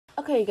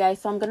Okay,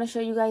 guys, so I'm going to show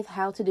you guys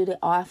how to do the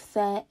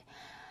offset.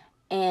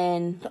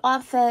 And the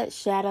offset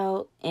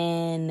shadow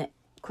in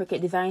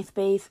Cricut Design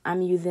Space,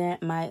 I'm using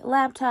my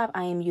laptop.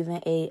 I am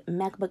using a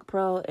MacBook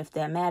Pro, if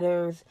that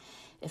matters.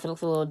 If it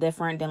looks a little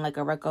different than like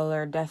a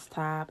regular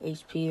desktop,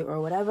 HP,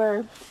 or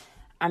whatever,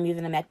 I'm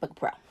using a MacBook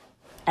Pro.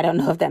 I don't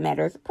know if that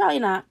matters. Probably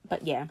not,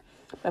 but yeah.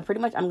 But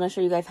pretty much, I'm going to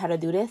show you guys how to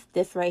do this.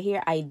 This right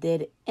here, I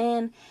did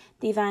in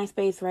Design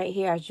Space right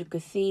here. As you can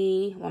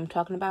see, what I'm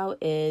talking about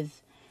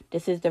is,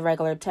 this is the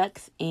regular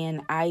text.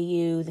 And I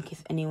use, in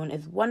case anyone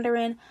is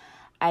wondering,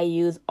 I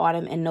use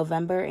Autumn and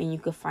November. And you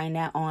can find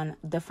that on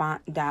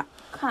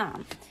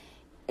thefont.com.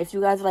 If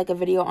you guys like a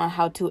video on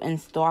how to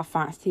install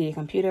fonts to your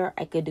computer,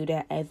 I could do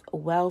that as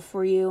well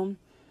for you.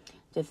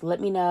 Just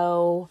let me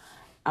know.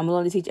 I'm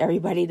willing to teach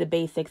everybody the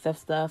basics of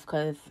stuff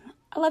because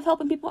I love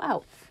helping people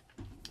out.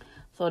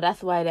 So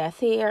that's why that's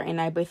here.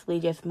 And I basically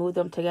just moved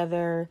them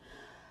together,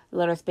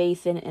 letter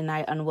spacing, and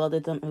I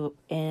unwelded them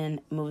and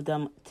moved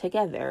them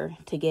together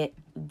to get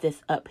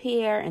this up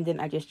here. And then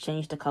I just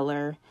changed the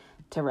color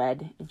to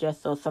red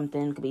just so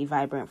something could be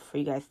vibrant for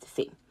you guys to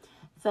see.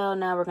 So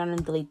now we're going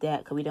to delete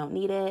that because we don't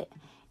need it.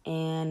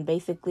 And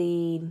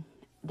basically,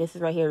 this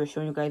is right here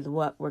showing you guys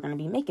what we're going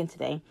to be making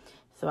today.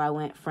 So I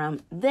went from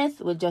this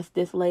with just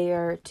this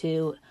layer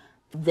to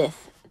this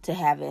to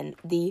having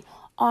the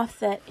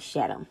offset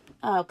shadow.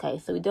 Okay,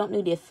 so we don't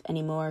need this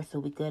anymore, so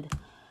we could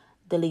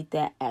delete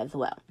that as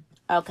well.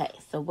 Okay,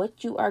 so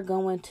what you are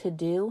going to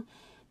do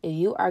is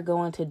you are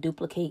going to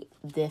duplicate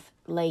this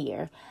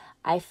layer.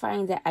 I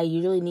find that I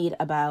usually need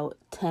about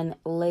 10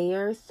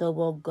 layers, so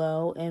we'll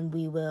go and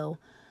we will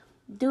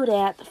do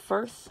that.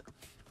 First,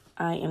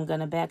 I am going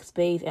to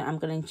backspace and I'm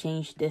going to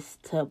change this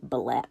to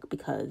black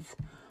because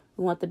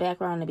we want the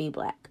background to be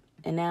black.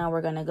 And now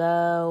we're going to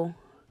go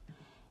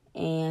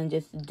and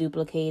just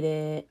duplicate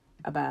it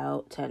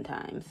about 10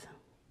 times.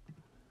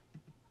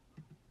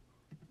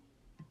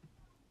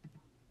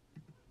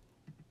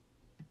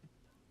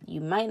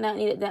 You might not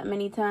need it that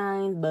many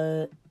times,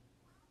 but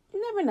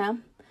you never know.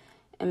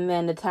 And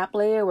then the top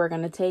layer we're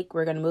going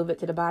to move it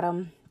to the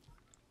bottom.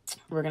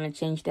 We're going to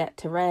change that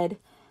to red.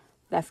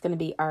 That's going to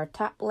be our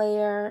top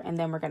layer, and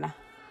then we're going to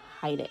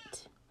hide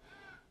it.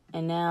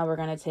 And now we're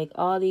going to take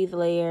all these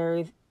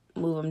layers,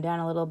 move them down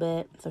a little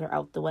bit so they're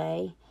out the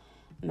way.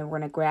 And then we're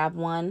going to grab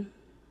one.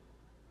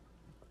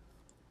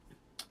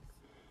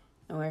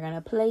 And we're going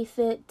to place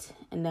it.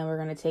 And then we're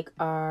going to take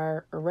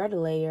our red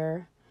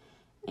layer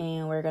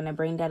and we're going to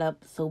bring that up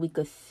so we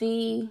could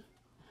see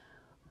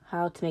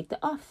how to make the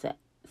offset.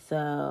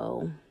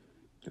 So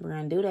we're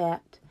going to do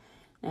that.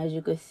 As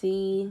you can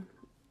see,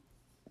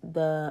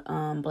 the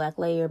black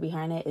layer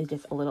behind it is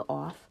just a little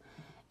off.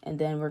 And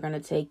then we're going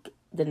to take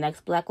the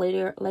next black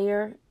layer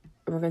and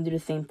we're going to do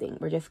the same thing.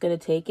 We're just going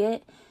to take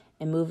it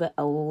and move it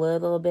a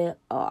little bit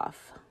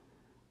off.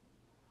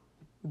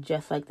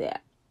 Just like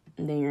that.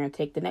 And then you're going to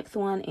take the next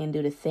one and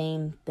do the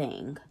same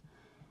thing.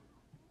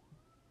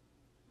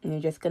 And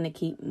you're just going to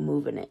keep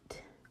moving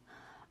it.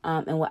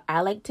 And what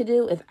I like to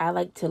do is I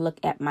like to look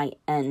at my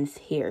ends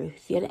here.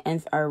 See how the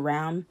ends are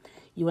round?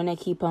 You want to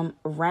keep them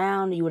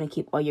round. You want to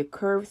keep all your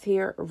curves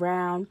here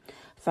round.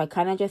 So I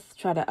kind of just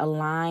try to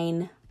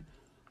align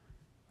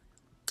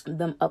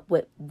them up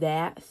with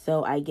that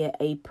so I get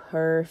a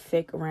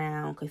perfect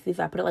round. Because see, if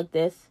I put it like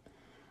this,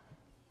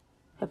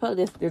 if I put it like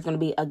this, there's going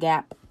to be a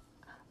gap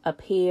up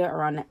here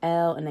around the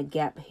L and a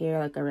gap here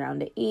like around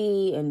the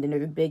E, and then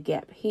there's a big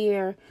gap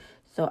here.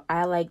 So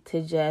I like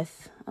to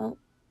just, oh,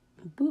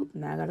 boop,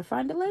 now I gotta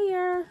find the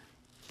layer.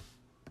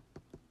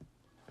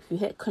 If you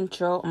hit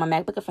Control, on my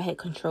MacBook, if I hit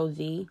Control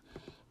Z,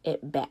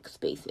 it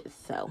backspaces.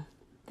 So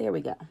there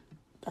we go.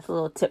 That's a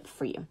little tip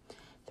for you.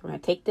 So we're gonna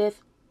take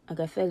this, like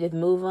I said, just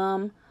move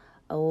them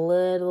a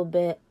little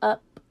bit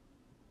up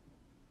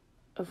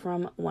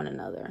from one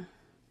another.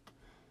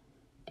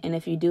 And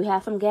if you do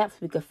have some gaps,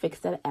 we could fix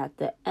that at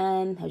the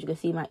end. As you can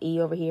see, my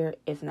E over here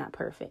is not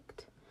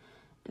perfect.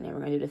 And then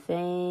we're going to do the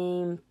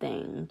same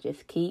thing.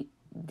 Just keep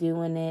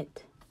doing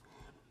it.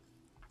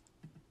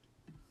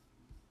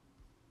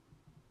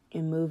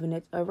 And moving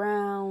it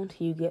around.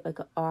 You get like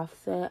an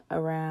offset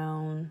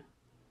around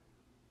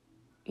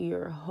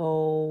your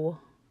whole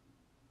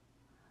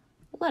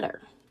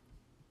letter.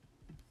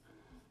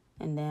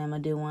 And then I'm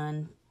going to do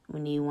one. We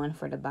need one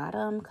for the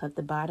bottom because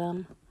the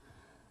bottom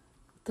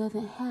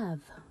doesn't have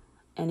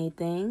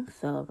anything.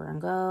 So we're going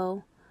to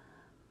go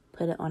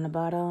put it on the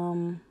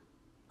bottom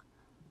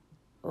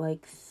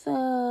like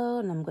so.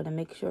 And I'm going to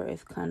make sure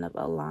it's kind of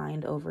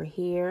aligned over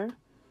here.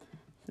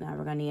 So now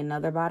we're going to need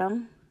another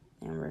bottom.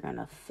 And we're going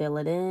to fill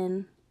it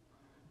in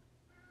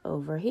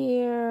over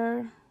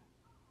here.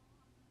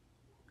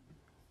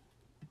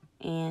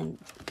 And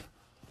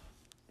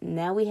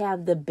now we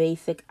have the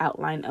basic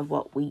outline of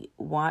what we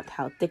want,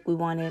 how thick we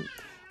want it.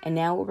 And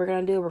now what we're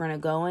going to do, we're going to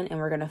go in and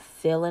we're going to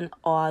fill in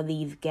all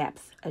these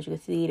gaps. As you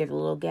can see, there's a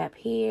little gap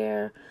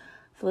here.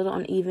 It's a little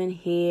uneven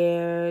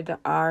here. The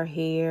R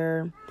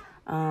here.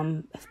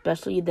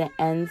 Especially the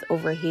ends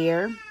over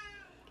here.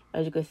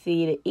 As you can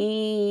see, the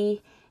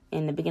E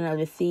and the beginning of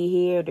the C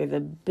here, there's a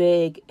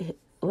big,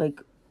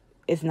 like,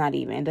 it's not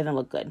even. It doesn't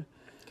look good.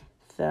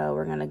 So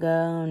we're going to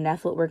go, and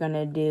that's what we're going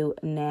to do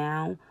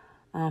now.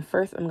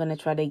 First, I'm going to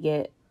try to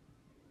get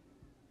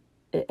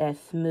it as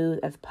smooth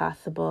as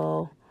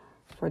possible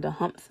for the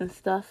humps and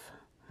stuff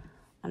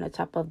on the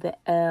top of the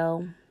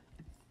L.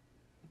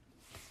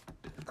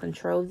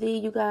 Control Z,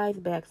 you guys,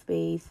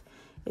 backspace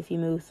if you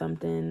move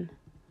something.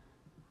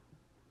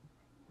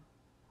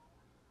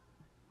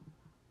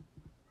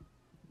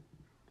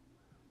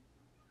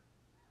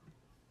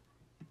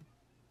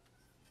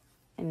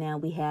 And now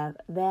we have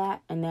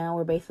that. And now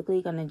we're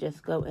basically going to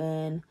just go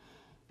in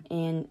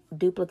and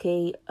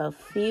duplicate a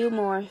few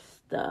more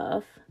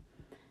stuff.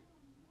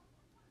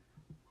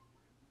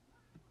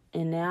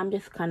 And now I'm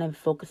just kind of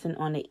focusing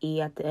on the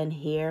E at the end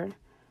here.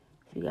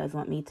 If you guys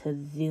want me to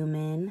zoom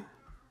in,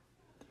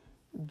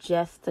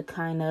 just to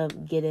kind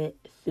of get it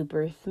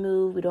super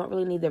smooth. We don't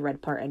really need the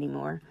red part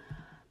anymore.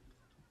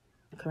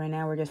 Okay, right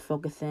now we're just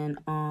focusing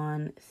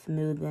on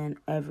smoothing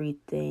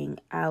everything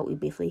out. We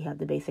basically have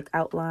the basic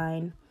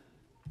outline.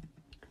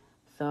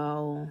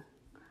 So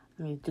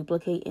I'm just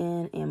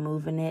duplicating and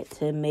moving it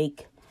to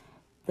make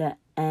the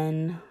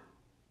N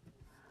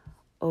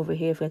over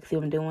here, if you can see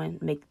what I'm doing,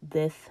 make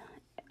this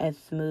as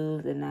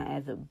smooth and not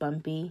as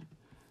bumpy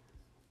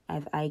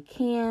as I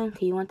can.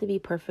 You want it to be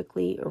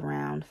perfectly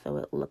round so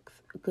it looks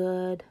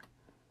good.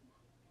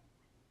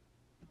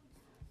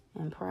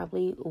 And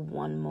probably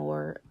one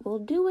more will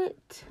do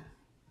it.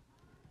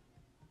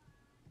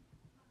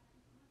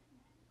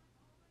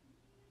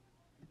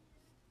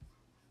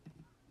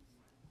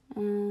 I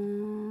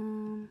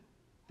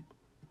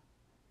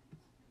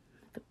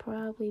could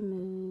probably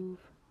move.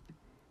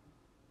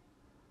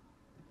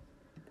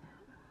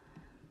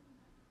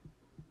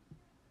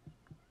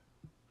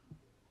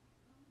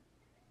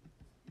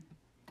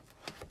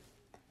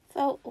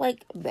 So,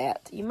 like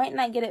that. You might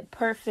not get it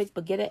perfect,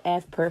 but get it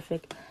as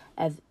perfect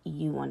as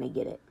you want to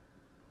get it.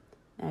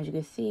 As you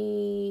can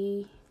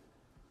see,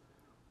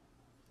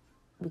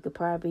 we could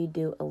probably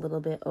do a little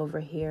bit over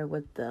here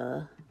with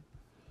the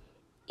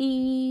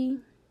E.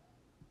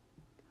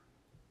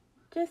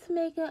 Just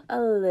make it a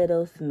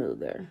little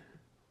smoother.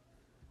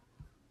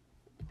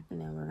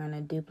 And then we're going to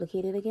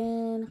duplicate it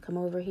again. Come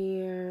over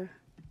here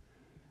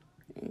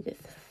and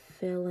just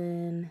fill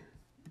in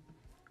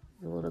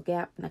the little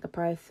gap. And I could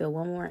probably fill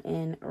one more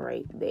in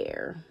right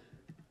there.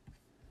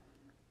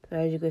 So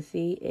as you can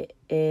see, it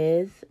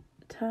is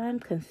time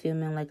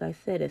consuming. Like I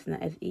said, it's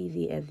not as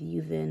easy as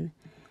using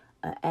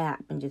an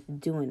app and just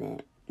doing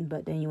it.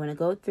 But then you want to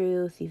go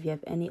through, see if you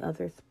have any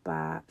other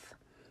spots.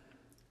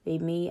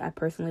 I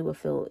personally will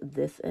fill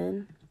this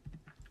in.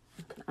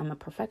 I'm a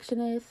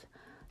perfectionist,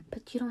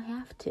 but you don't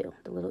have to.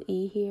 The little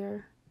E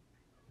here.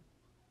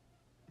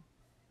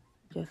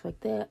 Just like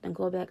that. And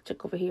go back,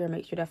 check over here,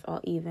 make sure that's all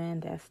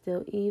even. That's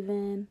still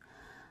even.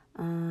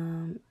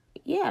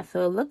 Yeah,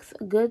 so it looks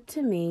good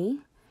to me.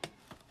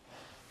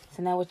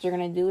 So now what you're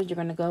going to do is you're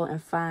going to go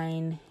and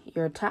find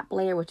your top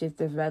layer, which is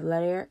the red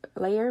layer.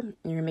 And you're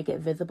going to make it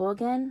visible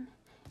again.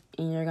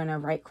 And you're going to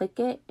right click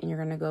it. And you're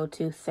going to go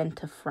to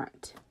center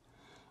front.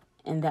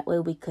 And that way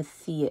we could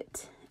see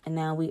it. And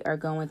now we are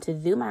going to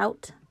zoom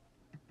out.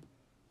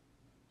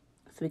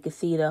 So we can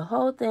see the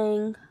whole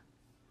thing.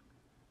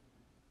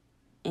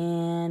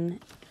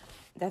 And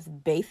that's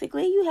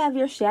basically, you have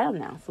your shadow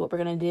now. So what we're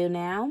going to do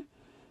now,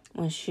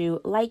 once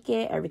you like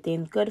it,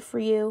 everything's good for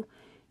you,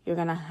 you're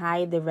going to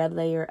hide the red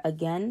layer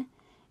again.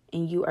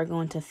 And you are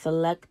going to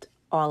select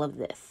all of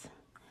this.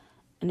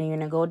 And then you're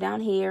going to go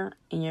down here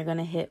and you're going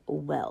to hit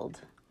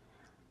weld.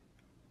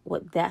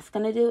 What that's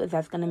going to do is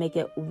that's going to make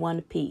it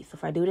one piece. So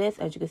if I do this,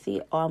 as you can see,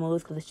 it all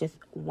moves because it's just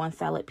one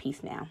solid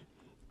piece now.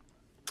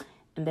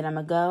 And then I'm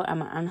going to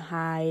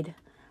unhide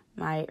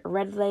my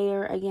red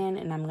layer again,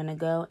 and I'm going to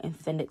go and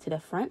send it to the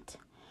front.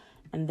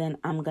 And then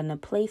I'm going to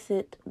place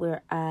it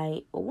where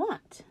I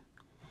want.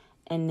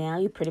 And now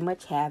you pretty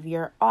much have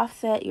your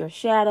offset, your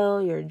shadow,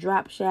 your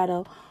drop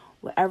shadow,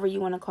 whatever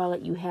you want to call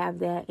it. You have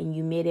that, and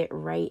you made it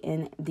right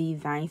in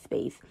Design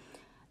Space.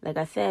 Like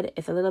I said,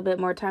 it's a little bit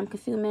more time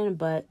consuming,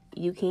 but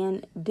you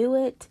can do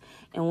it.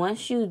 And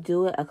once you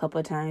do it a couple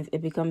of times,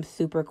 it becomes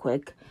super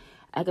quick.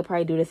 I could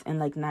probably do this in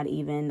like not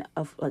even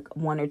like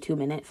 1 or 2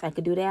 minutes. I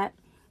could do that.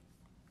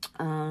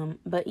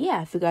 But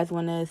yeah, if you guys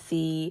want to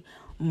see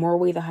more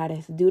ways of how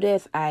to do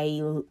this,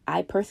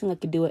 I personally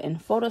could do it in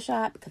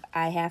Photoshop because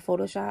I have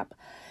Photoshop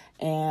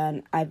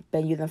and I've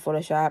been using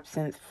Photoshop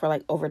for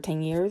like over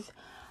 10 years.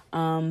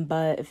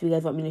 But if you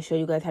guys want me to show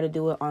you guys how to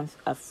do it on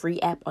a free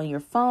app on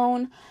your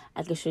phone,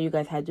 I can show you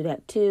guys how to do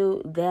that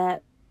too.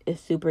 That is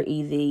super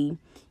easy.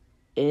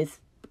 It's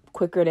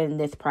quicker than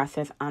this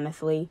process,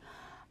 honestly.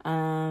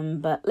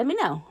 But let me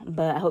know.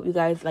 But I hope you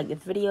guys like this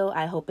video.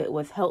 I hope it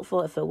was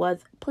helpful. If it was,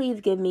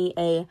 please give me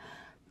a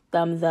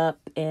thumbs up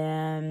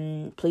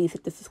and please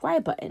hit the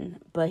subscribe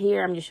button. But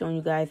here I'm just showing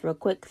you guys real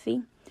quick.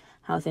 See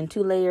how it's in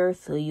 2 layers.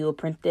 So you'll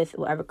print this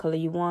whatever color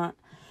you want.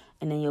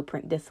 And then you'll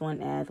print this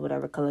one as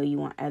whatever color you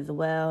want as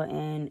well.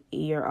 And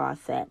you're all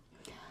set.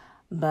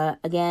 But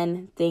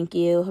again, thank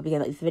you. Hope you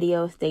guys like this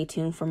video. Stay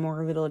tuned for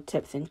more little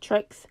tips and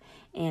tricks.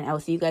 And I will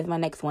see you guys in my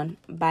next one.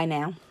 Bye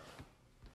now.